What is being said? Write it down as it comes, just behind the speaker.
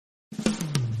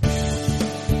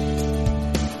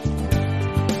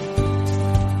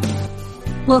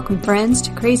Welcome, friends,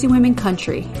 to Crazy Women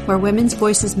Country, where women's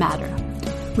voices matter.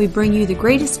 We bring you the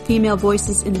greatest female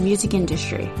voices in the music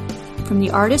industry, from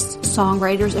the artists,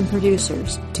 songwriters, and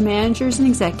producers, to managers and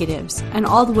executives, and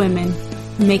all the women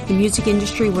who make the music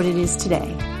industry what it is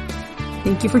today.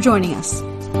 Thank you for joining us.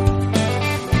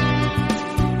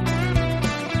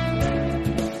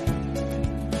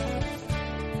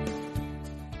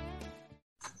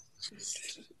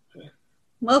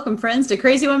 Welcome, friends, to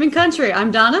Crazy Women Country.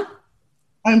 I'm Donna.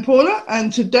 I'm Paula,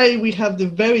 and today we have the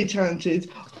very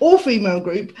talented all-female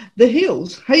group, The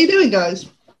Heels. How you doing, guys?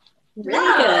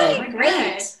 Really good.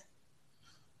 Great.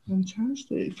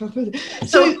 Fantastic.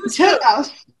 So tell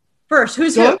us First,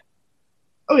 who's who?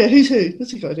 Oh yeah, who's who?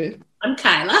 What's he got to do? I'm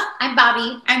Kyla. I'm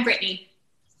Bobby. I'm Brittany.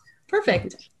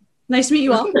 Perfect. Nice to meet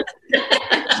you all. Done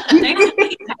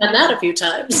that a few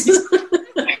times.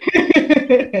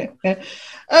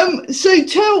 So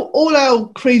tell all our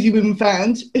Crazy Women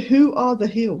fans, who are The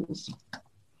Heels?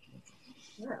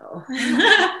 Wow.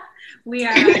 We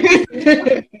are.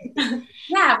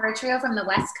 Yeah, we're a trio from the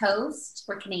West Coast.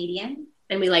 We're Canadian.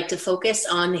 And we like to focus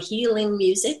on healing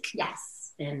music.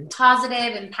 Yes. And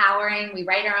Positive, empowering. We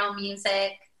write our own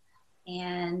music.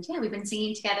 And yeah, we've been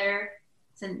singing together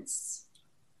since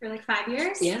For like 5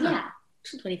 years. yeah.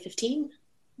 2015,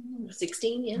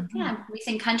 16, yeah. Yeah, we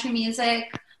sing country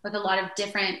music with a lot of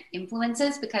different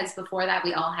influences because before that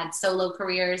we all had solo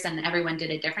careers and everyone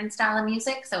did a different style of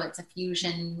music. So it's a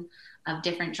fusion of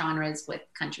different genres with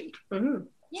country. Mm-hmm.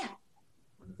 Yeah.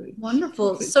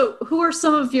 Wonderful. So who are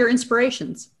some of your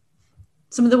inspirations?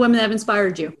 Some of the women that have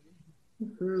inspired you?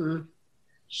 Mm-hmm.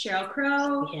 Sheryl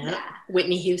Crow. Yeah.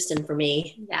 Whitney Houston for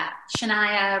me. Yeah.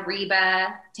 Shania,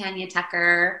 Reba, Tanya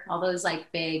Tucker, all those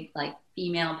like big, like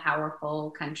female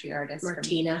powerful country artists.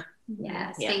 Martina.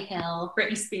 Yeah. Yeah. Faith Hill.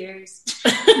 Britney Spears.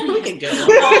 We could go.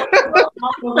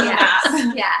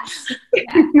 Yes. Yeah.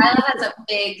 Kyla has a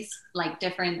big, like,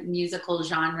 different musical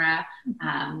genre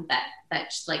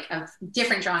that's like of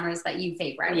different genres that you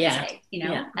favor, I would say, you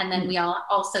know. Yeah. And then we all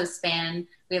also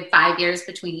we have 5 years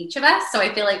between each of us, so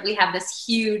I feel like we have this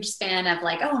huge span of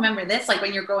like, oh, remember this? Like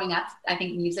when you're growing up, I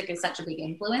think music is such a big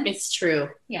influence. It's true.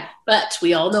 Yeah. But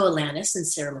we all know Alanis and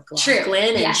Sarah McLachlan True.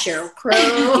 and Yes. Sheryl Crow.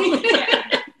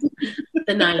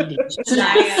 The 90s.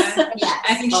 Shania. Yes.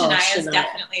 I think Oh, Shania is Shania.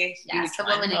 definitely a huge Yes, the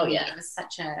one. woman in Oh, me. yeah. It was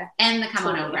such and the Come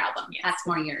On Over album. Yes. That's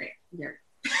more your.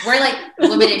 We're like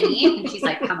woman in me, and she's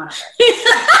like, come on over.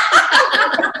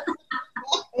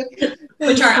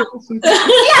 Which are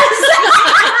Yes.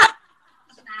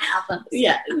 Album.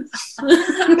 Yeah.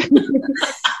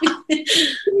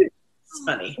 It's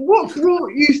funny. What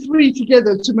brought you three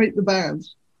together to make the band?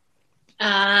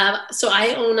 So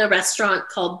I own a restaurant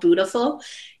called Beautiful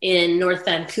in North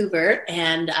Vancouver,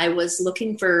 and I was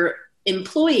looking for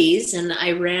employees, and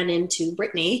I ran into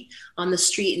Brittany on the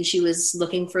street, and she was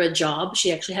looking for a job.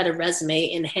 She actually had a resume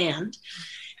in hand.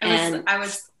 I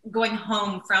was going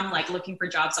home from like looking for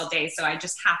jobs all day, so I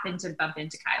just happened to bump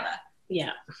into Kyla.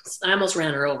 Yeah, I almost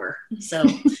ran her over. So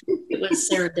it was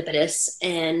serendipitous,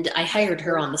 and I hired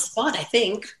her on the spot, I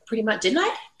think, pretty much, didn't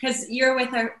I? Because you're with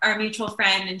our mutual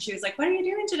friend, and she was like, what are you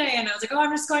doing today? And I was like, oh,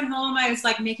 I'm just going home. I was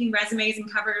like making resumes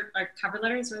and cover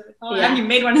letters. What are they called? Yeah. I haven't even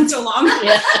made one in so long.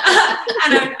 Yeah.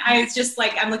 And I was just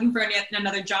like, I'm looking for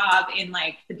another job in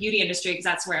like the beauty industry because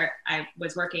that's where I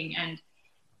was working. And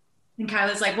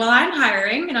Kyla's like, well, I'm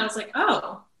hiring. And I was like,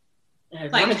 oh. I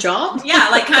Like want a job? Yeah,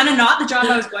 like kind of not the job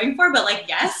I was going for, but like,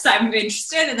 yes, I'm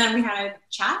interested. And then we had a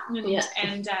chat and we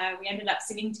ended up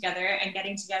singing together and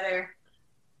getting together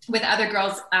with other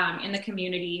girls in the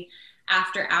community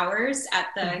after hours at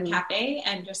the cafe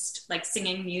and just like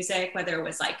singing music, whether it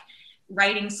was like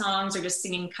writing songs or just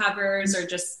singing covers or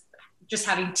just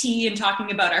having tea and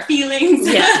talking about our feelings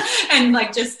and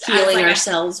like just Healing like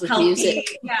ourselves with healthy,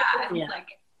 music. like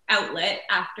outlet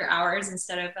after hours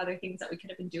instead of other things that we could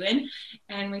have been doing.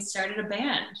 And we started a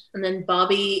band. And then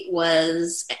Bobby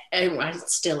was, and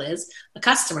still is, a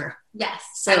customer. Yes.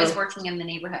 So- I was working in the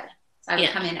neighborhood. So I would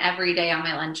come in every day on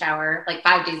my lunch hour, like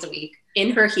 5 days a week.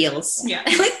 In her heels. Yeah.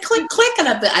 Click, click, click. And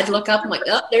I'd look up and I'm like,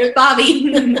 oh, there's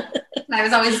Bobby. And I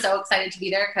was always so excited to be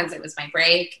there because it was my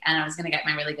break and I was going to get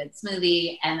my really good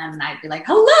smoothie. And then I'd be like,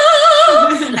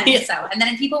 hello. And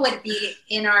then people would be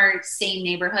in our same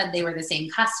neighborhood. They were the same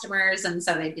customers. And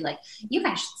so they'd be like, you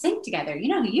guys should sing together. You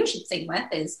know who you should sing with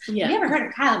is, have you ever heard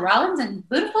of Kyla Rollins and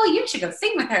Beautiful? You should go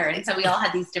sing with her. And so we all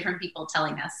had these different people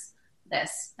telling us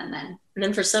this. And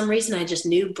then for some reason, I just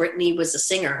knew Brittany was a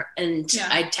singer. And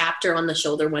I tapped her on the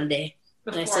shoulder one day.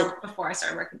 before I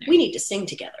started working there. We need to sing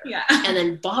together. Yeah. And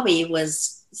then Bobby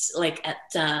was like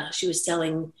she was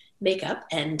selling makeup,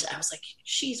 and I was like,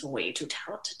 she's way too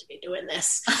talented to be doing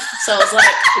this. So I was like,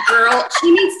 girl,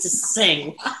 she needs to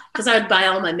sing, because I would buy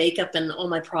all my makeup and all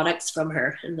my products from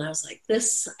her. And I was like,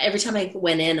 this, every time I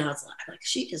went in, I was like,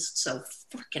 she is so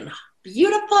freaking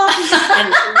beautiful.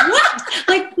 And what?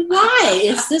 Like, why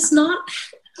is this not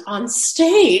on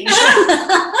stage?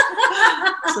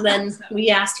 So then we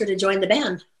asked her to join the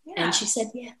band. Yeah. And she said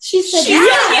yes. She said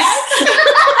yes.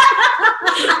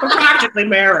 We're practically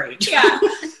married. Yeah.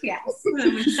 Yes.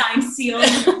 We signed, sealed,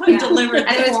 and delivered.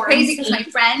 And it was crazy because my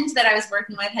friend that I was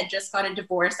working with had just got a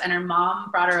divorce, and her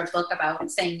mom brought her a book about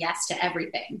saying yes to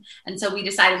everything. And so we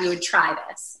decided we would try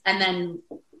this. And then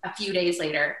a few days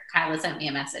later, Kyla sent me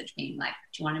a message being like,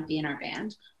 do you want to be in our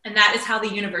band? And that is how the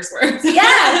universe works.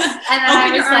 Yes. And then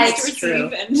I was like,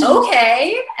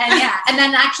 okay. And yeah. And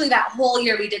then actually that whole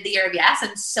year we did the Year of Yes,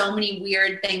 and so many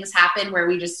weird things happened where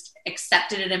we just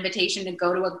accepted an invitation to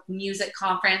go to a music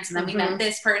conference, and then we met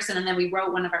this person, and then we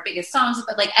wrote one of our biggest songs.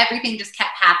 But like everything just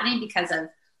kept happening because of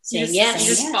saying yes. You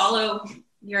just follow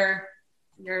your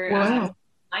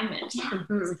alignment. Yeah.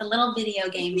 It's a little video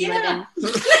game you live in.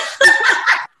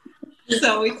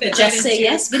 So we fit just say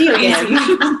yes, video game.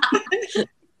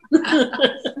 I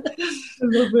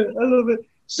love it.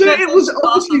 So it was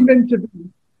obviously meant to be.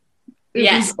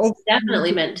 Yes,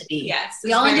 definitely meant to be. Yes.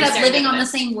 We all ended up living on the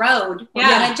same road. When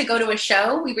we went to go to a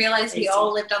show, we realized we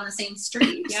all lived on the same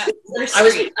street. Yeah. I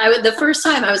was the first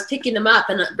time I was picking them up,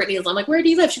 and Brittany was, I'm like, where do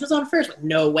you live? She was on First. Like,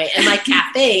 no way. And my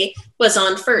cafe was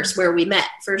on First, where we met,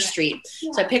 First Street.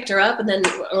 Yeah. So I picked her up, and then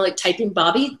we're like typing,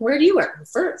 Bobby, where do you work?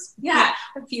 First. Yeah.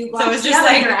 A few blocks. So it was just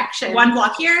like direction. One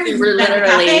block here. We were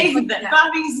literally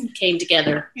Bobby's came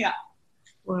together. Yeah.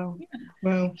 Wow.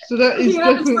 So that is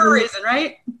definitely for a reason,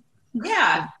 right?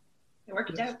 Yeah. It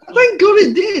worked out. Thank God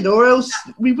it did, or else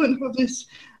we wouldn't have this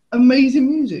amazing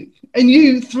music. And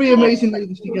you three amazing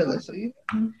ladies together. So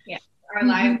yeah. Our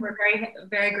lives, we're very,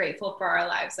 very grateful for our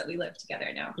lives that we live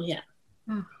together now. Yeah.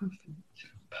 Oh,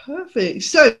 perfect.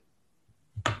 So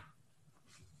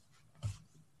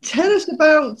tell us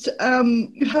about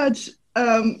you had what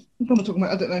am I talking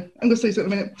about? I don't know. I'm gonna say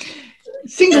something in a minute.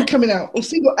 Single coming out or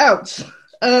single out.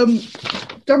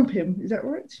 Dump Him, is that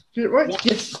right? Did it right?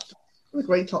 Yes. What a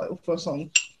great title for a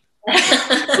song.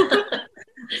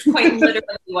 It's quite literally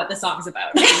what the song's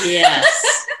about.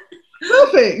 Yes.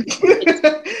 Perfect.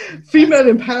 Female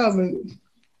empowerment.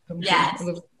 Yes.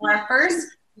 Well, first,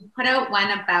 we put out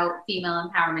one about female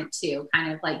empowerment too,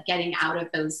 kind of like getting out of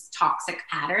those toxic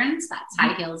patterns. That's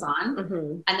High Heels On.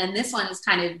 Mm-hmm. And then this one is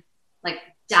kind of like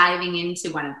diving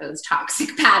into one of those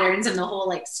toxic patterns and the whole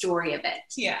like story of it.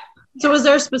 Yeah. So was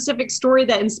there a specific story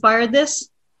that inspired this?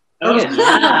 Oh,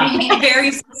 yeah.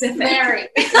 Very specific. Very.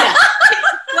 Yeah.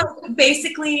 Well,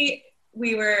 basically,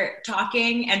 we were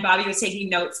talking and Bobby was taking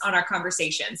notes on our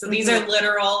conversation. So these are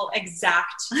literal,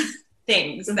 exact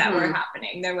things that were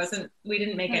happening. We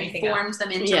didn't make anything up. Formed them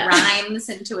into rhymes,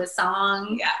 into a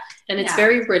song. Yeah. And it's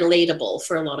very relatable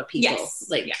for a lot of people. Yes.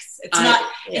 Like,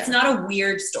 it's not a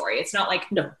weird story. It's not like,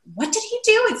 no, what did he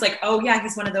do? It's like, oh yeah,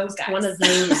 he's one of those guys. One of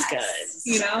those guys.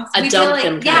 You know? A dump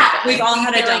him. We've all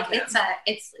had a dump him.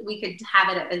 We could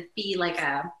have it be like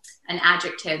an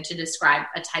adjective to describe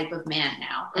a type of man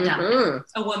now. A dump him.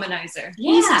 A womanizer.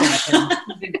 Yeah.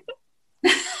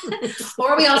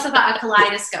 Or we also thought a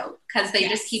kaleidoscope, because they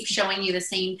just keep showing you the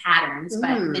same patterns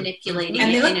but manipulating it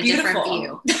in a different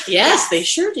view. Yes, they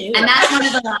sure do. And that's one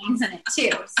of the lines in it too.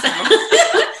 So.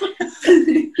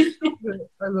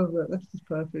 I love that. That's just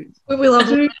perfect. We love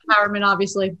empowerment,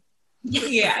 obviously.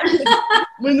 Yeah.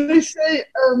 When they say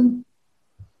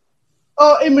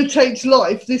art imitates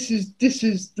life, this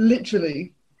is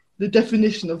literally the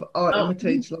definition of art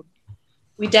imitates life.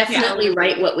 We definitely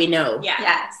write what we know. Yeah.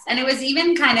 Yes. And it was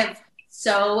even kind of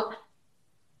so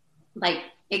like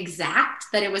exact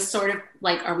that it was sort of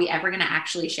like, are we ever going to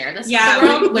actually share this with the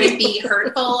world? Would it be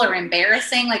hurtful or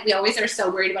embarrassing? Like, we always are so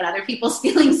worried about other people's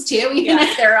feelings too, even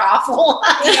if they're awful.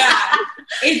 Yeah.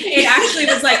 It actually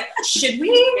was like, should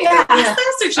we ask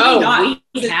this or should we not?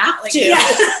 We have to.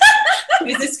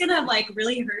 Is this going to like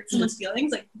really hurt someone's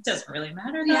feelings? Like, it doesn't really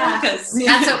matter though, because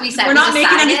that's what we said. We're not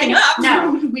making anything up.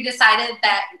 No, we decided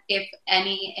that if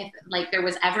like there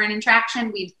was ever an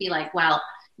interaction, we'd be like, well,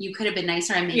 you could have been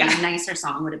nicer and maybe a nicer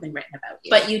song would have been written about you.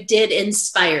 But you did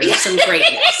inspire some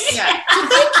greatness. Yeah. So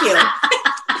thank you.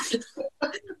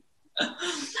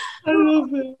 I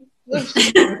love it. That's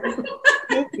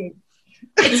perfect.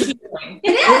 It is.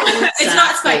 It's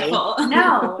not spiteful.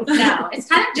 No. It's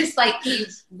kind of just like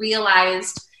you've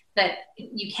realized that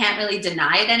you can't really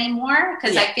deny it anymore.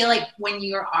 Because Yeah. I feel like when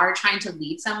you are trying to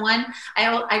leave someone,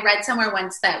 I read somewhere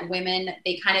once that women,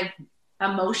 they kind of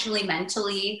emotionally,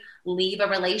 mentally leave a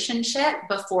relationship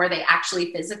before they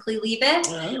actually physically leave it.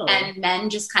 Oh. And men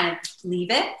just kind of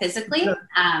leave it physically.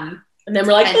 And then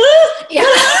we're like, and- "Ah, Yeah.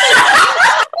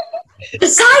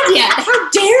 decide yet. How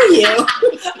dare you?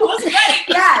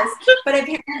 Yes, but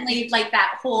apparently, like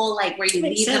that whole like where you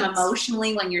Makes leave them sense.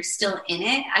 emotionally when you're still in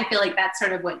it. I feel like that's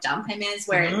sort of what dump him is,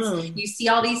 where Oh. it's, you see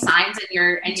all these signs and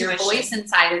your Intuition. voice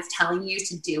inside is telling you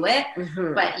to do it,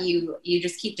 Mhm. but you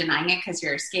just keep denying it because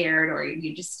you're scared, or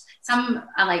you just some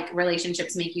like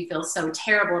relationships make you feel so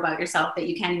terrible about yourself that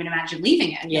you can't even imagine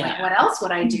leaving it. You're Yeah. like, what else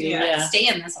would I do? Yeah. Like, stay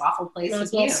in this awful place Might with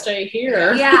as well you. stay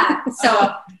here. Yeah.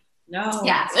 So. No.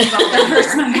 Yeah, so that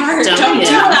hurts my heart. Don't do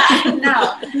do that.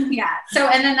 No. Yeah. So,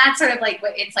 and then that's sort of like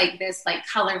what it's like this like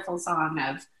colorful song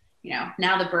of, you know,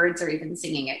 now the birds are even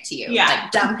singing it to you. Yeah.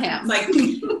 Like dump him. Like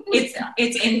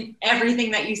it's in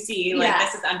everything that you see. Like, Yeah.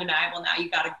 this is undeniable. Now you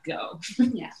gotta go.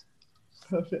 Yeah.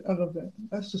 Perfect. I love that.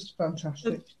 That's just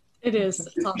fantastic. It is.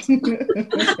 It's awesome.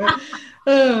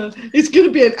 It's going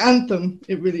to be an anthem.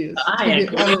 It really is. It's I going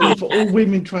to be an agree. anthem for all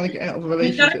women trying to get out of a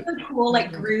It's got a relationship. cool,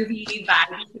 like groovy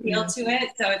vibe feel to it.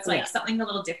 So it's like Yeah. something a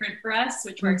little different for us,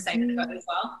 which we're excited about as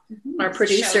well. Our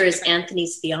producer Show is different.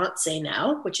 Anthony's fiance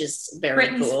now, which is very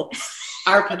Britain's- cool.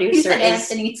 Our producer is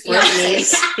Anthony's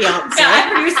Brittany's fiance, Yeah,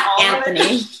 I produce all of it.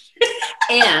 Anthony.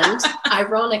 And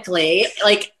ironically,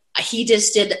 like he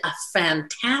just did a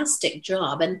fantastic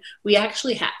job. And we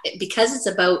actually had, because it's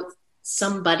about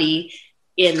somebody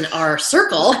in our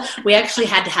circle, we actually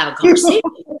had to have a conversation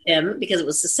with him because it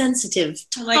was a sensitive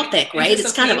Like, topic, is right? this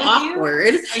It's kind of okay with you?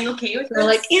 awkward. Are you okay with We're this?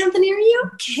 like, Anthony, are you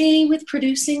okay with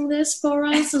producing this for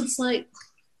us? It's like,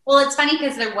 Well, it's funny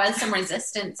because there was some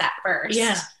resistance at first.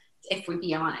 yeah, If we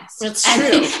be honest. That's and,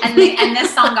 true. And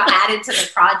this song got added to the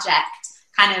project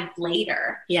kind of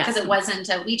later. Yeah. Because it wasn't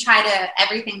we try to,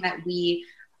 everything that we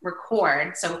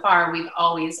record so far, we've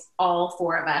always, all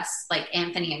four of us, like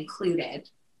Anthony included,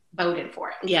 voted for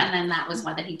it. Yeah. And then that was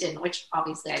one that he didn't, which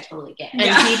obviously I totally get. and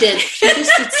Yeah. he just did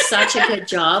such a good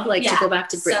job. Like Yeah, to go back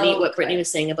to Brittany, so what Brittany good.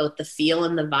 was saying about the feel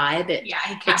and the vibe, yeah,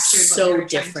 he captured it's what we so were trying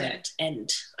different. And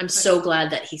I'm so glad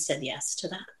that he said yes to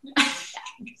that.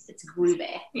 It's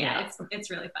groovy. Yeah, it's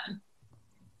really fun.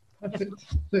 Perfect.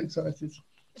 So excited.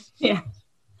 Yeah.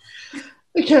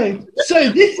 Okay, so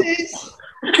this is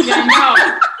Yeah, no.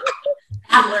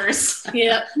 Adlers.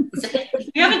 Yeah.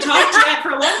 We haven't talked yet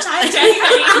for a long time to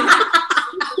anybody.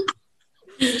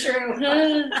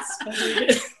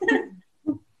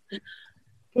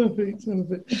 perfect.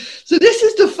 So this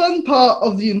is the fun part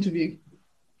of the interview,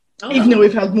 Oh. even though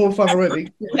we've had more fun already.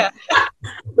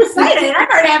 Excited. I'm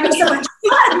already having so much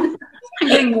fun. I'm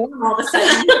getting warm all of a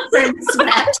sudden. Starting to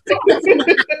sweat.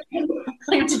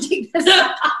 I have to take this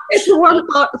off. It's a warm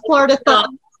Florida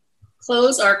thumb.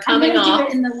 Clothes are I'm coming going to do off.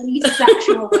 it in the least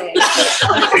sexual way.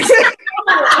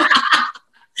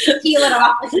 Peel it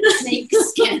off like a snake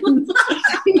skin. I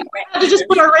have to just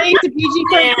put a rating to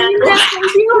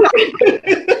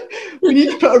PG-13. We need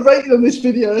to put a rating on this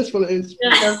video. That's what it is. Yeah,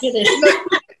 no kidding.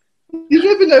 You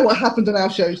never know what happens on our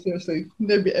show, seriously.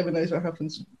 Nobody ever knows what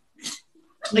happens.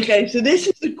 Okay, so this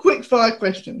is a quick fire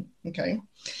question. Okay.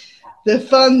 They're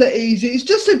fun, they're easy. It's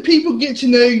just so people get to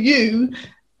know you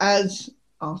as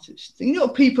artists. And you know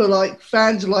what people like,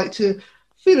 fans like to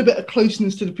feel a bit of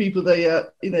closeness to the people they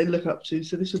look up to.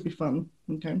 So this will be fun.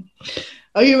 Okay.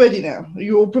 Are you ready now? Are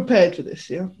you all prepared for this?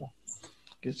 Yeah?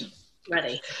 Good.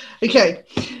 Ready. Okay.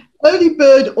 Early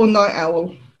bird or night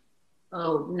owl?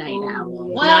 Oh, night owl.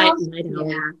 Night owl.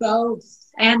 Yeah. Both.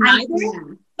 And neither?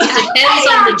 Yeah. Depends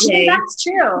on the day. That's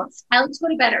true. I like to go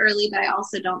to bed early, but I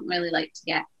also don't really like to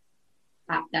get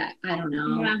up that. I don't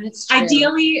know. Yeah. It's true.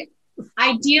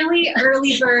 Ideally,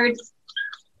 early bird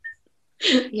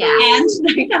Yeah. and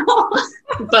night owl.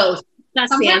 Both.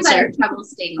 That's Sometimes the I answer. have trouble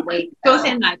staying awake. though. Both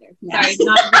and neither. Yeah. Sorry,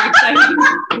 not very exciting.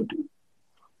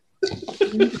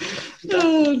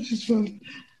 Oh, this is fun.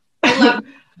 I love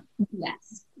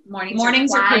Yes. Mornings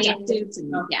Mornings are quiet productive.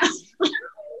 and- yeah.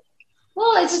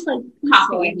 Well, it's just like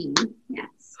Coffee. I mean,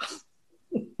 yes.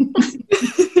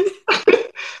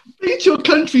 Beach or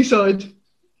countryside?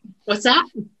 What's that?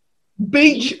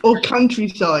 Beach or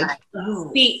countryside?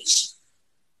 beach.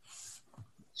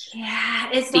 Yeah,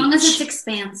 as long as Beach. it's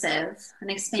expansive, an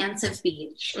expansive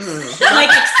beach. Like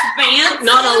expanse.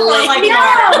 Not a or lake. like No,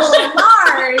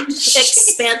 large.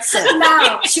 Expensive.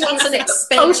 No. She wants an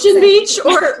expensive. Ocean beach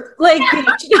or lake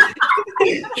beach?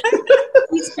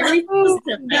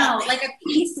 No, like a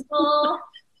peaceful,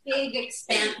 big,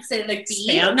 expansive beach.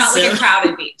 Expansive. Not like a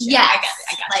crowded beach. Yes.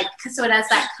 I got it. Like, so it has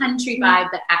that country vibe,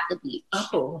 but at the beach.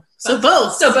 Oh, so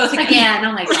both. So both Again,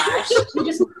 oh my gosh. We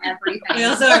just want everything. We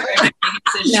also are very making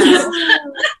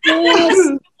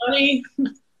decisions. Funny.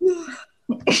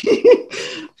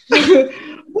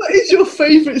 What is your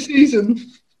favourite season?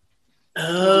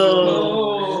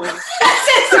 Oh.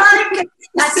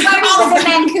 That's why we live in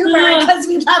Vancouver, because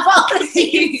we love all the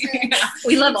seasons.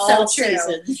 We love So all true.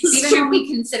 seasons. Even when we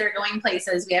consider going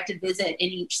places, we have to visit in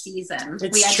each season.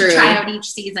 It's we have true. to try out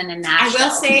each season in I Nashville.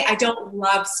 will say I don't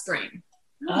love spring.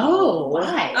 Oh,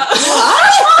 Why?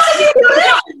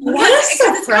 What a It's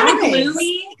kind of surprise.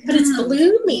 gloomy. But it's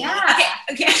gloomy. Yeah.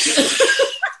 Okay.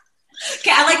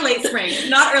 Okay, I like late spring,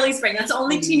 not early spring. That's the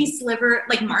only teeny sliver.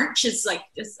 Like March is like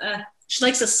just She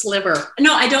likes a sliver.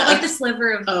 no, I don't like the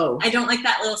sliver of. Oh. I don't like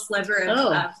that little sliver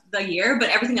of the year, but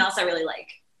everything else I really like.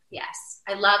 Yes.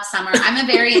 I love summer. I'm a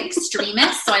very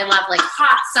extremist, so I love like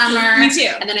hot summer. Me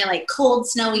too. And then I like cold,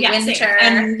 snowy Yeah, same. winter.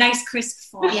 And nice crisp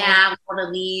fall. yeah, with all the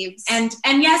leaves. And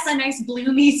yes, a nice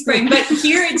bloomy spring, but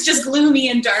here it's just gloomy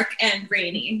and dark and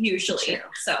rainy usually. True.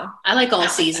 So I like all I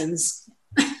like seasons.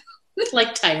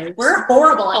 Like tires. we're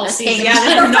horrible All at this seasons. game. Yeah, this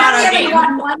is So not far, our we haven't game.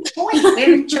 gotten 1 point. We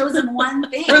haven't chosen one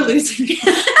thing. we're losing.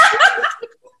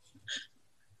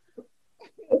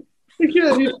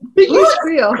 Okay, biggest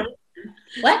fear.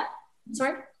 What?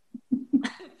 Sorry?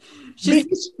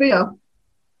 Biggest fear.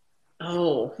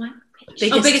 Oh. What?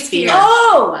 Biggest fear.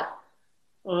 Oh!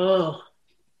 Oh.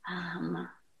 Um,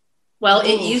 Well,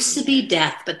 it Ooh. used to be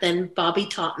death, but then Bobby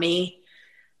taught me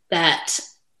that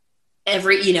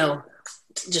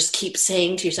just keep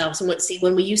saying to yourself. So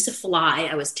when we used to fly,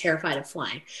 I was terrified of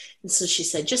flying. And so she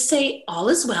said, just say all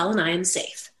is well and I am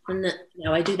safe. And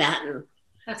I do that, and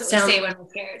That's what Sound- we say when we're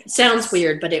scared. it sounds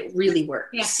weird, but it really works.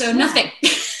 Yeah, so nothing.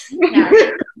 yeah,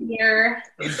 fear.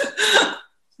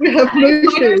 We have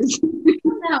no fears.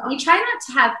 No, we try not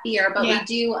to have fear, but Yeah. we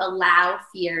do allow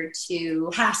fear to.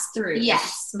 Pass through.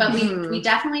 Yes, but Mhm. we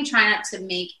definitely try not to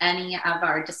make any of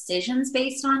our decisions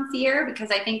based on fear, because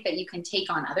I think that you can take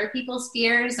on other people's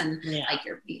fears and Yeah. like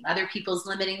your other people's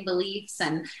limiting beliefs,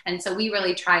 and so we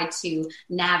really try to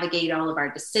navigate all of our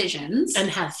decisions. And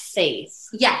have faith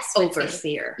yes, with over faith.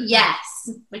 fear. Yes,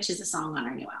 which is a song on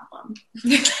our new album.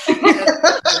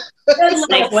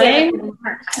 Segue.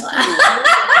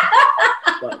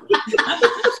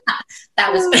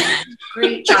 That was fun.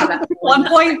 Great job. Emily. 1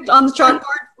 point on the chalkboard.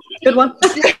 Good one. 1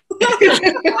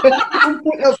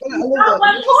 point up for that, I love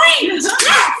 1 point. Yes.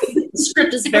 The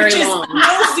script is very Which is long.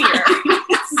 no fear.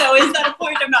 So is that a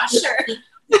point? I'm not sure.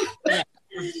 that.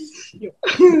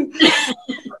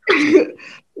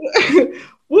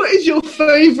 What is your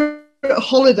favourite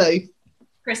holiday?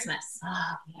 Christmas.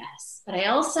 Oh, yes. But I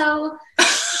also,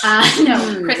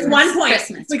 no, Christmas. 1 point.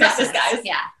 Christmas. We got this, Christmas. guys.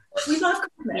 Yeah. We love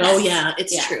Christmas. Oh yeah,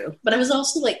 it's Yeah. true. But I was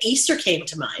also like Easter came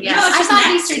to mind. Yeah. No, it's I just thought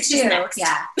next. Easter It's just too. next.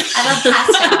 Yeah. I love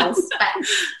pastels, but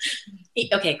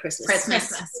Okay, Christmas.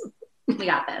 Christmas. We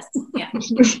got this. Yeah.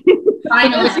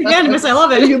 Finally. It's unanimous. I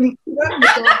love it.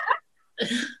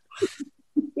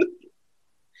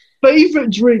 Favourite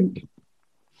drink?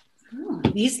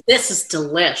 This is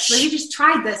delish. Well, you just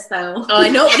tried this though. Oh, I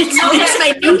know, but it's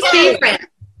my new favorite.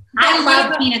 I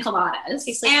love pina coladas.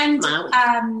 It's like And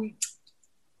Maui.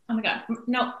 oh my god,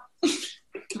 no.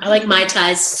 I like Mai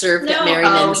Tais served at No.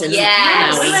 Merriman's and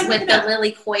yes, Maui. with the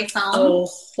lily koi foam. Oh,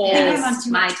 Yes.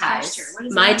 Too Mai much Tais. texture. What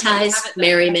is Mai it? Tais, Have it, though.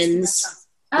 Merriman's.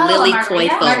 Oh, Lily margarita.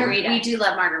 koi foam. Margarita. We do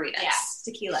love margaritas. Yeah,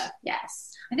 tequila. Yes.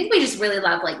 I think we just really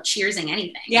love like cheersing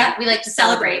anything. Yeah. Like, we like to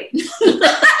celebrate.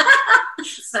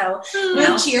 So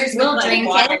We'll cheers. we'll with, like, drink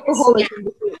water. it. Alcoholic.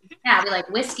 Yeah, we like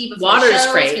whiskey before Water is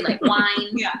shows. great. We like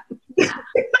wine.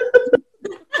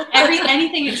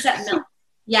 Anything except milk.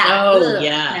 Yeah. Oh, Ugh.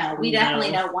 yeah. No, we No.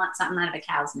 definitely don't want something out of a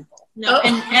cow's nipple. No,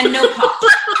 Oh. and no pop.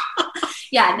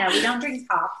 Yeah, no, we don't drink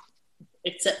pop.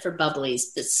 Except for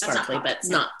bubblies, it's That's not sparkly, hot. but it's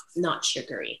not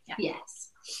sugary. Yeah. Yes.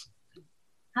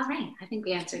 All right. I think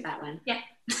we answered that one. Yeah.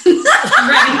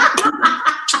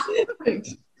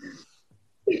 Thanks.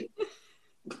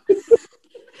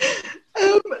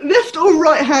 Left or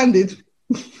right-handed?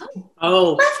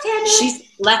 Oh, Left-handed.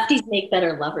 lefties make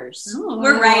better lovers. Oh,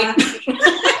 We're right.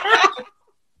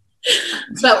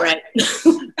 It's about right.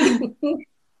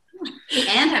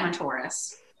 And I'm a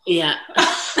Taurus. Yeah.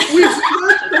 We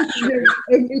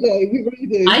every day. We really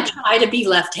do. I try to be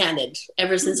left-handed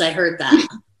ever since I heard that.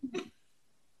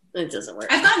 It doesn't work.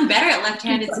 I've gotten better at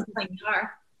left-handed since playing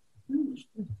guitar. Because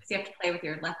you have to play with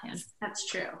your left hand. That's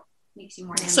true. Makes you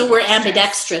more So we're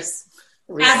ambidextrous.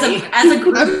 Really. As a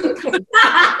group.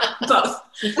 Both.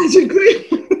 That's a great.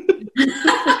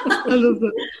 I love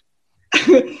that.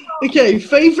 Okay,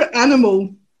 favorite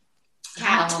animal.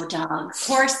 Cat. Oh, dogs.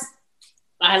 Horse.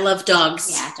 I love dogs.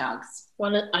 Yeah, dogs.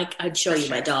 I'd show you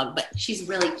my dog, but She's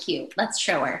really cute. Let's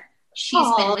show her. She's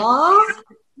been with Aww. me from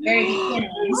the very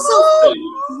beginning. so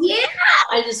Yeah.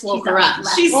 I just woke her up.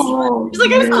 She's like,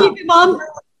 I was keeping mom.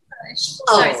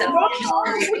 Sorry, so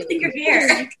I think you're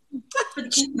here.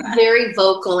 She's very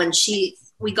vocal, and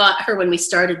we got her when we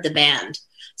started the band,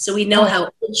 so we know how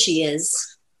old she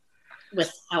is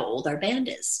with how old our band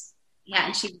is. yeah,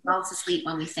 and she falls asleep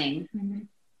when we sing.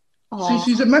 So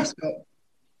she's a mascot.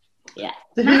 Yeah.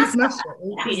 The huge mascot.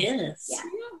 She is. Yeah.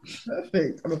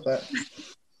 Perfect. I love that.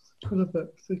 I love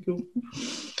that. So cool.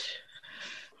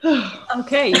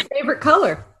 Okay, your favorite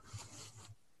color?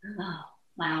 Oh,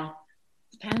 wow.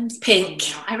 Depends. Pink.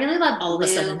 I really love All of a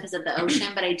blue sudden. because of the ocean,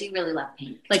 but I do really love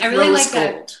pink. Like I really rose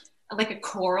like gold. like a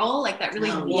coral, like that really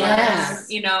Oh, warm, yes.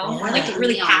 you know, Yeah. or like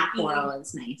really neon happy. coral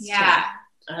is nice. Yeah.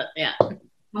 Yeah.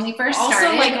 When we first Also,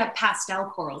 started, like a pastel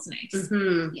coral's nice.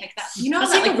 Mm-hmm. Like that, you know,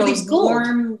 That's that like a really rose gold,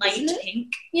 warm, light isn't it?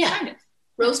 pink. Yeah. Kind of.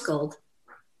 Rose gold.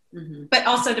 Mhm. But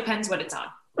also depends what it's on.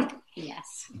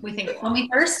 yes. We think. When we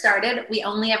first started, we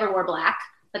only ever wore black,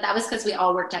 but that was because we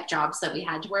all worked at jobs that we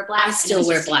had to wear black. I and it still was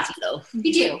wear just black easy. though.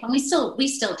 We do, and we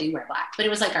still do wear black, but it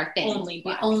was like our thing. Only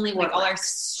black. We only wore Like all black. our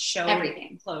show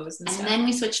Everything. clothes and, And stuff. then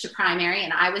we switched to primary,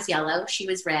 and I was yellow, she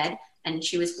was red, and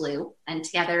she was blue, and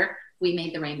together we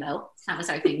made the rainbow. That was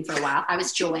our thing for a while. I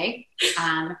was joy,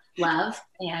 love,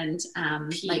 and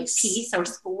like peace, or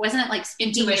wasn't it like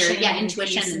Intuition Yeah, and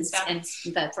intuition peace and and, stuff.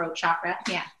 and the throat chakra.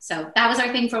 Yeah. So that was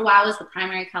our thing for a while. Was the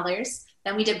primary colors.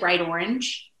 Then we did bright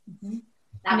orange.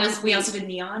 That And was then we also did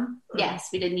neon. Yes,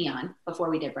 we did neon before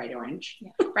we did bright orange.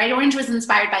 Yeah. Bright orange was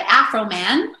inspired by Afro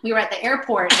Man. We were at the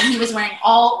airport and he was wearing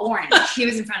all orange. He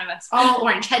was in front of us. All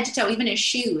orange, head to toe, even his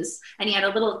shoes. And he had a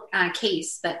little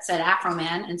case that said Afro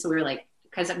Man. And so we were like,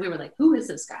 because we were like, who is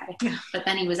this guy? Yeah. But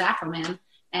then he was Afro Man.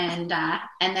 And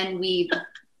then we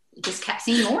just kept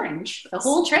seeing orange the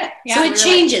whole trip. Yeah, So we it were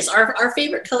changes. Our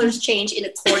favorite colors change in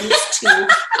accordance to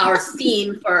our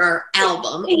theme for our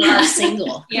album or our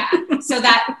single. Yeah. So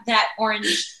that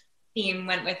orange theme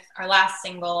went with our last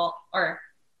single, or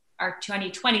our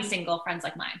 2020 single, Friends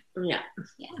Like Mine. Yeah.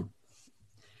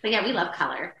 But yeah, we love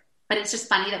color. But it's just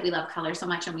funny that we love color so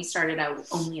much and we started out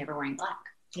only ever wearing black.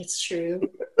 It's true.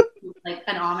 Like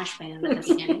an Amish band at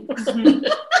the beginning.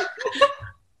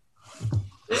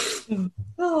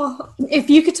 Oh, if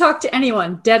you could talk to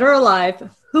anyone, dead or alive,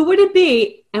 who would it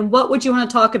be and what would you want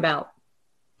to talk about?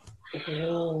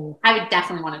 Oh. I would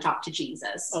definitely want to talk to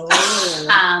Jesus. Oh.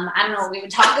 I don't know what we would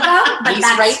talk about, but He's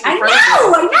that's, right in I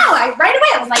front of know. Right away,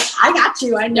 I was like, I got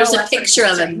you. I know. There's a that's picture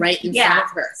what of I'm him right in Yeah. front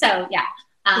of her. So yeah.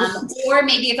 Or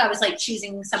maybe if I was like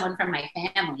choosing someone from my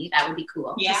family, that would be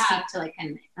cool. Yeah. To speak to like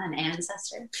an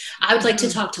ancestor. I would like to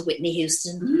talk to Whitney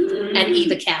Houston and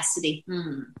Eva Cassidy.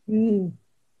 Mm.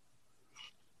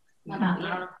 What about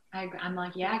you? I'm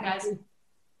like, yeah, guys,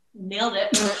 nailed it.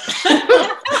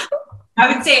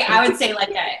 I would say like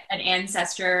an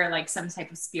ancestor, like some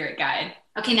type of spirit guide.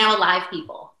 Okay, now alive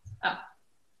people.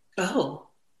 Oh.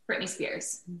 Britney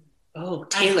Spears. Oh,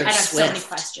 Taylor I'd have so many Swift.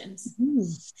 questions.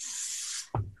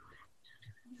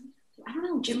 I don't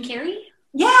know, Jim Carrey?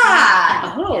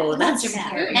 Yeah. Oh, that's Jim Jim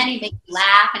Carrey. Carrey. And he makes you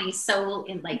laugh, and he's so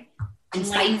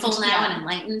insightful now Yeah. and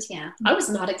enlightened. Yeah. I was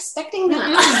not expecting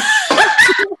that.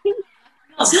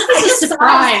 It's a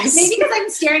surprise. Maybe because I'm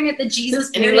staring at the Jesus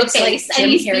And he bearded looks like face, and Jim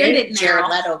he's Carrey, bearded Jared now.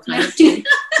 Leto kind of too.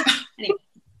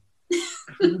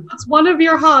 It's one of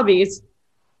your hobbies.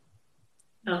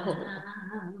 Oh.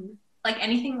 Like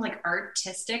anything like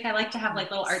artistic. I like to have like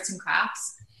little arts and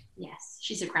crafts. Yes,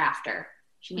 she's a crafter.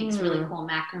 She makes really cool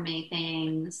macrame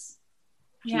things.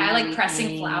 Yeah, I like jewelry pressing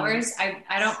things. flowers.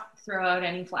 I don't throw out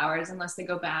any flowers unless they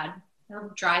go bad.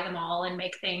 I'll dry them all and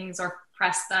make things, or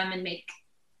press them and make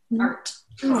art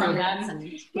from Ornaments them.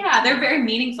 and- Yeah, they're very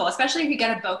meaningful, especially if you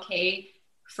get a bouquet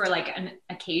for like an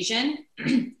occasion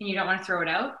and you don't want to throw it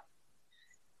out.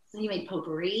 You make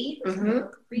potpourri. Mm-hmm.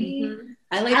 Potpourri.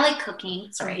 I I like cooking. Oh,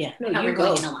 Sorry. yeah. No, How you we're go.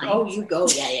 going in a line. Oh, you go.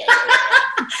 Yeah.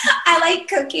 I like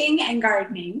cooking and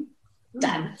gardening.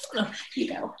 Done. You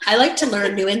go. I like to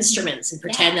learn new instruments and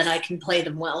pretend that I can play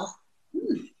them well.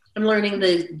 I'm learning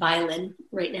the violin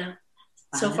right now.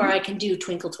 So Fun. far, I can do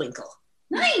Twinkle Twinkle.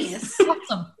 Nice.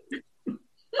 Awesome.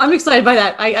 I'm excited by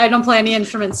that. I don't play any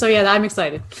instruments, so yeah, I'm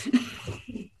excited.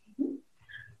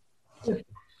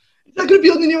 Is that going to be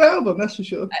on the new album? That's for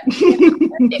sure.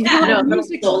 No,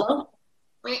 solo.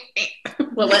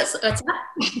 What's that?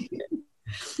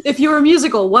 If you were a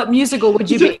musical, what musical would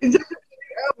you be?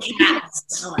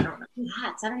 Cats. Oh, I don't know.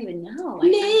 Cats. I don't even know.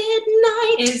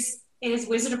 Midnight. Is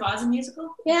Wizard of Oz a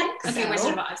musical? Yeah. Okay,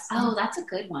 Wizard of Oz. Oh, that's a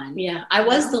good one. Yeah, I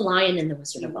was the lion in the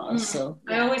Wizard of Oz. So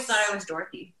I always thought I was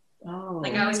Dorothy. oh,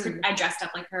 Like I dressed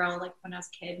up like her all like when I was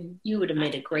a kid. And you would have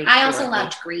made a great. I also Dorothy.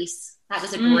 loved Grease. That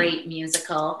was a great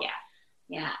musical. Yeah.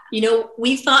 Yeah. You know,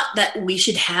 we thought that we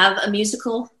should have a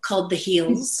musical called The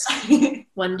Heels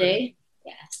one day.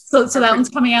 Yes. So that one's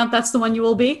coming out. That's the one you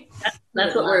will be?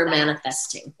 That's what we're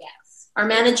manifesting. Yes. Our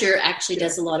manager actually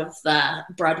does a lot of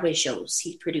Broadway shows.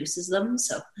 He produces them,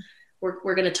 so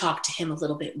we're going to talk to him a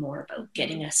little bit more about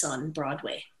getting us on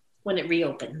Broadway when it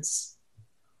reopens.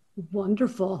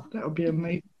 Wonderful. That would be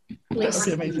amazing. At That would least,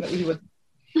 be amazing. That really would.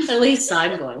 at least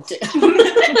I'm going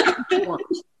to.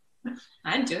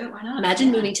 I'd do it. Why not?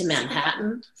 Imagine moving to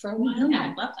Manhattan for a while. Yeah,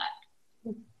 I'd love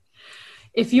that.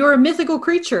 If you were a mythical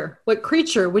creature, what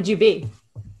creature would you be?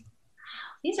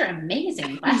 These are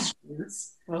amazing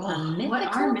questions. A What are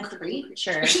mythical mythical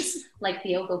creature? Like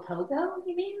the Ogopogo,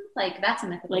 you mean? Like that's a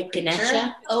mythical Like creature.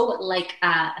 Ganesha? Oh, like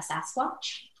a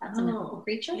Sasquatch. That's a mythical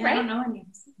creature, Yeah, I right? don't know any.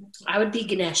 I would be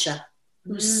Ganesha,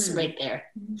 who's Mm. right there.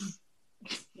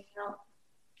 You know,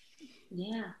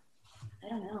 yeah. I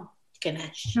don't know.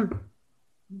 Ganesh.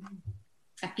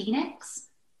 A phoenix? Is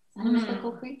that a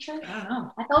mythical creature? I don't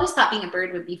know. I've always thought being a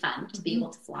bird would be fun to be able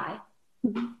to fly. I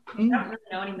don't really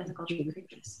know any mythical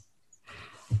creatures.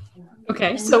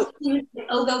 Okay, so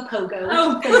Ogopogo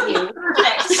Oh, for you,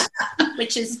 perfect.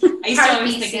 which is I used to part of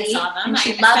always think I BC, saw them. and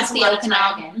she I loves spent the a lot of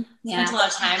time. Okanagan. Spent a lot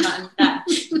of time on that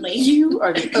lake. You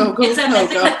are the It's a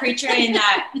mythical Ogopogo. creature in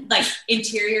that like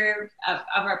interior of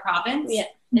our province. Yeah.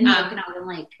 In the Um, Okanagan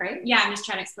Lake, right? Yeah, I'm just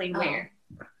trying to explain Oh. where.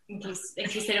 In case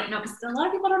they don't know, because a lot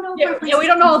of people don't know. yeah, we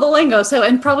don't know all the lingo, so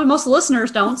and probably most listeners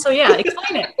don't. So yeah,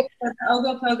 explain it. The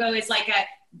Ogopogo is like a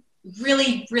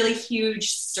really, really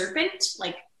huge serpent,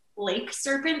 like lake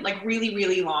serpent, like really,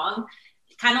 really long,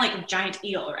 kind of like a giant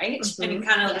eel, right? Mhm. And it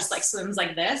kind of Yes. just like swims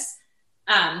like this.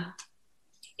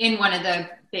 In one of the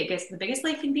biggest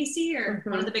lake in BC, or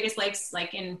one of the biggest lakes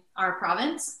like in our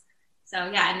province. So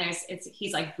yeah, and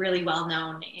he's like really well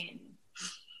known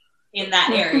in that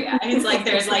area. And it's like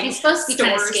there's like He's supposed to be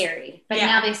kind of stores. scary, but Yeah.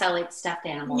 now they sell like stuffed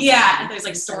animals. Yeah, and there's,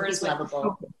 like, so stores he's with-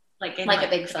 lovable. like in Like a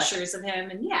Bigfoot. pictures of him,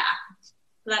 and yeah,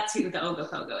 that's who the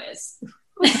Ogopogo is.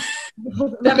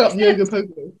 Look up Yoga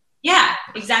Pogo. Yeah,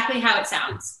 exactly how it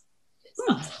sounds.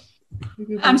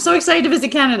 I'm so excited to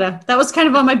visit Canada. That was kind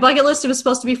of on my bucket list. It was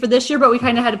supposed to be for this year, but we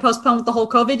kind of had to postpone with the whole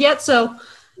COVID yet. So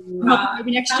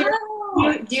maybe next year.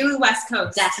 Do West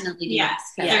Coast. Definitely do Yeah. this.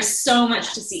 Yeah. There's so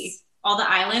much to see. All the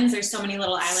islands. There's so many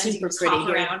little islands. You Super can just pretty hop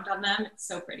here. around on them. It's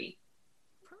so pretty.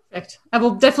 Perfect. I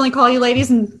will definitely call you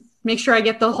ladies and make sure I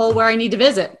get the whole where I need to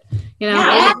visit. You know,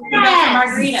 Yeah, Yes.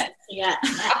 margarita. Yeah.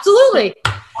 absolutely.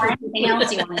 Or anything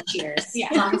else you want to cheers. Yeah.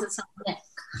 As long as it's something.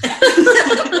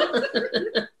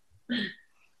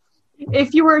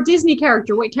 If you were a Disney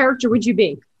character, what character would you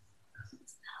be?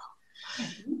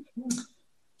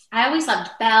 I always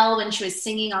loved Belle when she was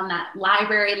singing on that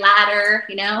library ladder,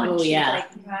 you know? And Oh, she was, yeah.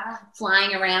 like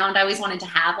flying around. I always wanted to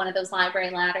have one of those library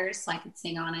ladders so I could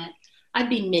sing on it. I'd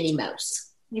be Minnie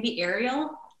Mouse. Maybe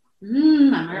Ariel. A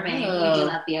mermaid. Oh. We do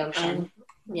love the ocean.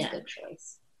 Yeah. That's a good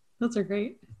choice. Those are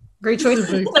great. Great choice.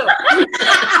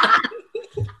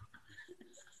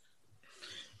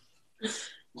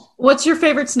 What's your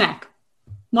favorite snack?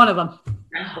 One of them.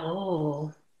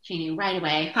 Oh, She knew right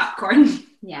away. Popcorn.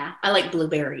 Yeah. I like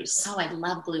blueberries. Oh, I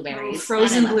love blueberries.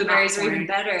 Frozen And I love blueberries are popcorn. even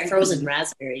better. Frozen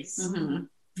raspberries. Mhm.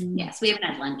 Yes, we haven't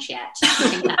had lunch yet. I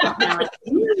think that- now, like,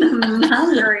 I'm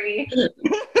hungry.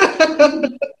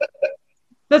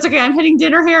 That's okay. I'm hitting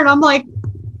dinner here and I'm like,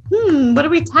 what are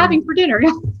we having for dinner?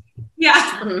 Yeah.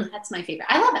 Mhm. That's my favorite.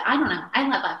 I love it. I don't know. I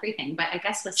love everything, but I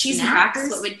guess with Cheese and snacks,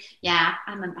 crackers? what would? Yeah,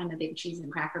 I'm a big cheese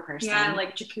and cracker person. Yeah,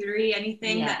 like charcuterie,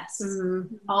 anything Yes. that's Mhm.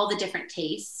 all the different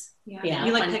tastes. Yeah.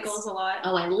 You like Once- pickles a lot.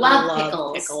 Oh, I love, love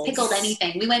pickles. pickles. Pickled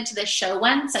anything. We went to this show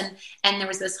once, and there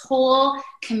was this whole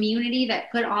community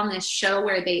that put on this show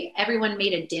where everyone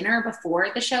made a dinner before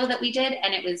the show that we did,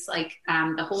 and it was like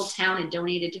the whole town had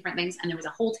donated different things, and there was a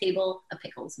whole table of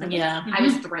pickles. Yeah. I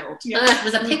was thrilled. Yeah. It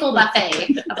was a pickle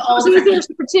buffet of all So is different.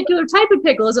 there a particular type of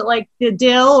pickle? Is it like the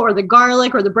dill or the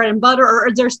garlic or the bread and butter, or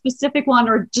is there a specific one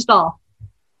or just all?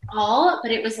 All,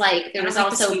 but it was like there I was like the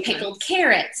also sweet pickled ones.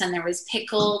 carrots, and there was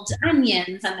pickled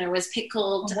onions, and there was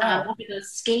pickled Oh, wow. what were those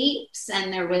scapes,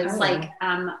 and there was Oh. like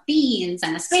beans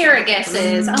and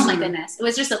asparaguses. Oh my goodness, it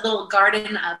was just a little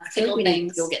garden of I feel pickled we need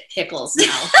things. to go get pickles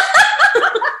now.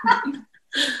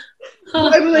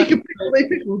 Whatever they can pickle, they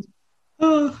pickled.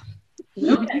 Okay.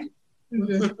 Okay.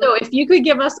 So if you could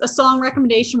give us a song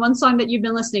recommendation, one song that you've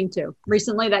been listening to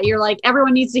recently that you're like,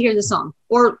 everyone needs to hear this song,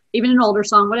 or even an older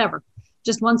song, whatever.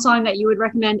 Just one song that you would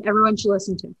recommend everyone should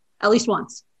listen to. at least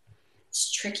once.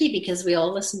 It's tricky because we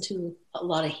all listen to a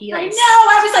lot of heels. I know.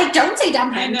 I was like, don't say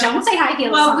dumb hair. Don't say high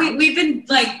heels. Well, we've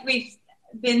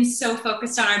been so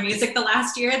focused on our music the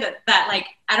last year that like,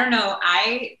 I don't know.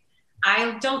 I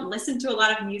don't listen to a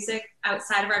lot of music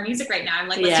outside of our music right now. I'm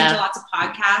like listening to lots of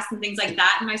podcasts and things like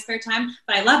that in my spare time,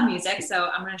 but I love music. So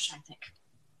I'm going to try and think.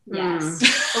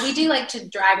 Yes. But we do like to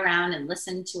drive around and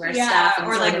listen to our stuff and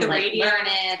or like the radio, learn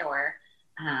it or,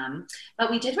 but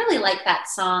we did really like that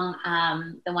song,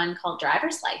 the one called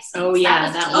Driver's License. Oh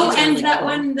yeah. That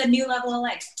one, The New Level of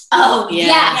Life. Oh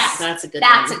yes. That's a good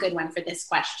That's a good one for this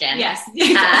question. Yes.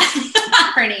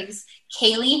 Her name's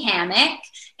Kaylee Hammock,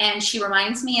 and she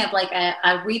reminds me of like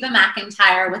a Reba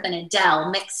McEntire with an Adele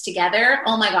mixed together.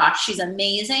 Oh my gosh, she's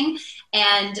amazing.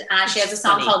 And she has a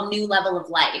song called New Level of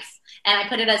Life. And I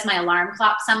put it as my alarm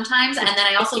clock sometimes. And then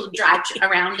I also drive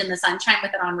around in the sunshine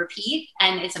with it on repeat.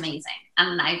 And it's amazing.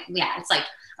 And it's like,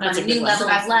 I'm on a new level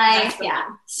of life. Yeah.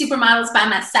 Supermodels by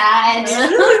my side.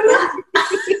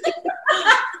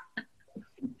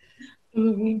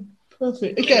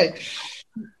 Perfect. Okay.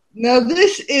 Now,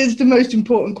 this is the most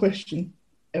important question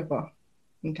ever.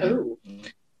 Okay. Oh. You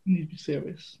need to be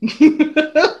serious.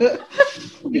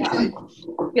 Yeah. I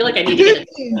feel like I need to get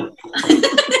it.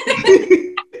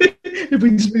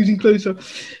 Everything's moving closer.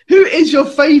 Who is your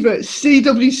favourite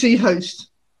CWC host?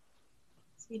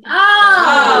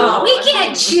 Oh, we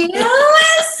can't choose.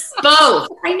 Both.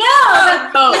 I know.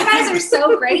 Both. You guys are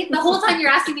so great. The whole time you're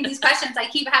asking me these questions, I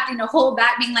keep having to hold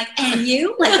back being like, and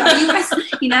you? Like, are you guys,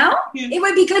 It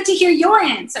would be good to hear your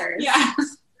answers. Yeah.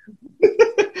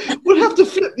 We'll have to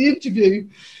flip the interview.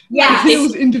 Yes.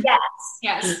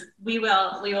 Yes. We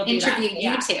will interview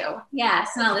you two.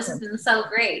 Yes. No, this has been so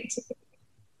great.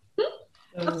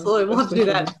 Absolutely. We'll have to do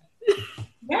that.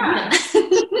 Yeah.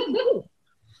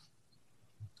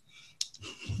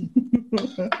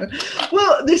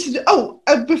 Well, this is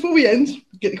before we end,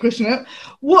 get the question out.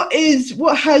 What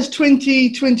has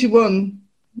 2021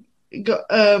 got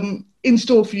in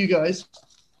store for you guys?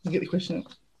 I'll get the question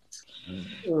out.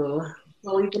 Ooh.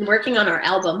 Well, we've been working on our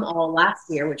album all last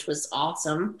year, which was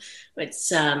awesome. It's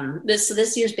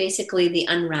this year's basically the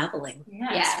unraveling.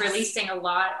 Yes, releasing a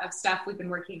lot of stuff we've been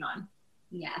working on.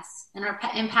 Yes. And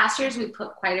in past years, we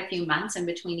put quite a few months in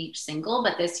between each single,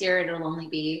 but this year it'll only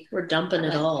be... We're dumping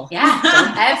it all.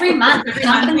 Yeah. Every month. Every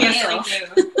month we have something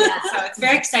new. Yeah. So it's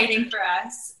very exciting for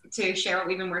us to share what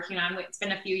we've been working on. It's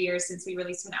been a few years since we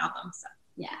released an album. So.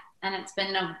 Yeah. And it's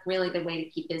been a really good way to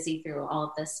keep busy through all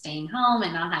of this staying home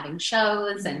and not having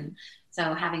shows. Mm-hmm. And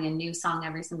so having a new song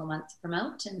every single month to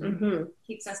promote and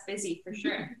keeps us busy for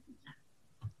sure.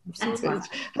 Have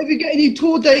you got any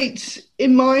tour dates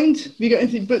in mind? Have you got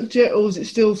anything booked yet, or is it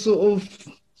still sort of,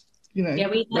 Yeah,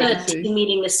 we had a team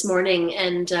meeting this morning,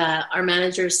 and our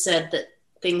managers said that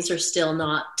things are still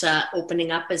not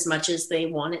opening up as much as they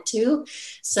want it to.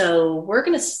 So we're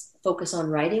going to focus on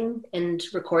writing and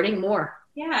recording more.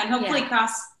 Yeah, and hopefully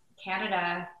across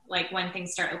Canada, like when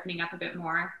things start opening up a bit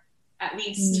more, at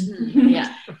least. Mm-hmm.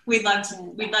 Yeah, we'd love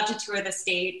to tour the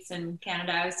States and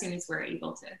Canada as soon as we're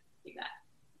able to do that.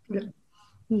 Yeah.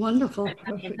 Wonderful.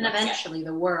 And eventually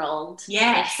the world.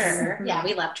 Yes. For sure. Yeah,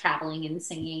 we love traveling and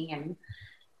singing and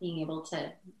being able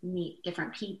to meet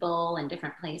different people and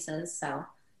different places. So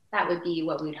that would be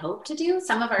what we'd hope to do.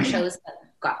 Some of our shows that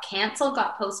got canceled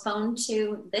got postponed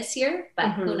to this year,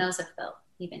 but who knows if they'll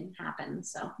even happen.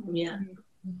 So yeah.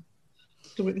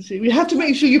 We have to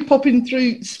make sure you're popping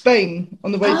through Spain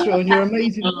on the way through, and you're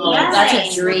amazing.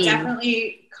 That's a dream. We'll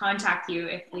definitely contact you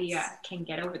if we can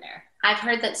get over there. I've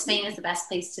heard that Spain is the best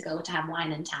place to go to have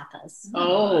wine and tapas.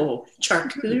 Oh,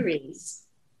 charcuteries.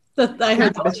 I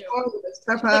heard that.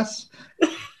 Tapas.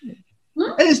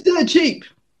 And it's dirt cheap.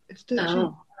 It's dirt cheap.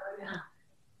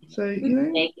 So,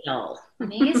 Make it all.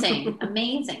 Amazing.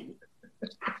 Amazing.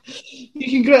 You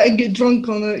can go out and get drunk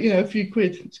on a few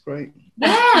quid. It's great.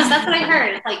 Yes, that's what I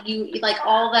heard. It's like you like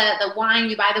all the wine,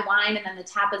 you buy the wine, and then the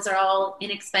tapas are all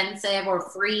inexpensive or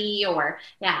free. Or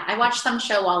I watched some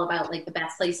show all about like the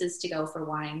best places to go for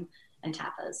wine and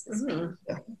tapas.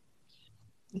 Yeah.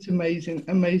 It's amazing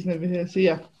over here. So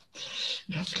you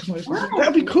have to come over.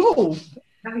 That'd be cool.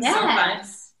 That'd be so fun.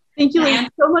 Thank you ladies,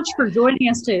 so much for joining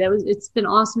us today. It's been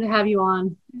awesome to have you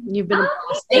on. You've been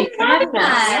thanks for having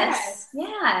us.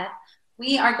 Yeah.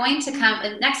 We are going to come,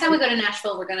 and next time we go to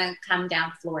Nashville, we're going to come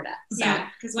down to Florida. So,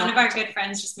 because one of our good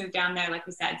friends just moved down there, like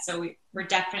we said. So we're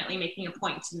definitely making a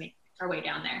point to make our way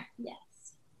down there. Yes.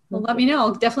 Well, let me know.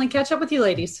 I'll definitely catch up with you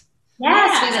ladies.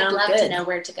 Yes, we would love to know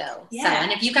where to go. Yeah. So,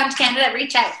 and if you come to Canada,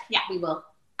 reach out. Yeah, we will.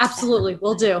 Absolutely.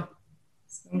 We'll do.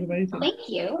 Amazing. Thank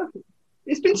you.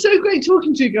 It's been so great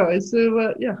talking to you guys.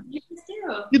 So, You too.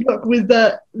 you. Good luck with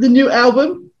the new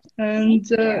album, and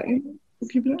we'll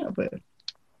keep an eye out for it.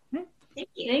 Thank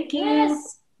you. Thank you.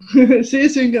 Yes. See you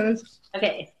soon, guys.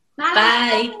 Okay. Bye.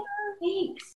 Bye.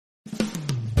 Thanks.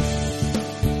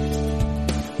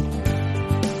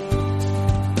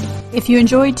 If you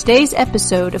enjoyed today's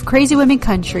episode of Crazy Women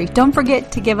Country, don't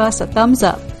forget to give us a thumbs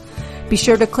up. Be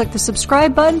sure to click the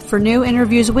subscribe button for new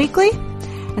interviews weekly.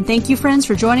 And thank you, friends,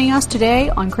 for joining us today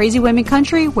on Crazy Women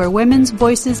Country, where women's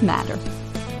voices matter.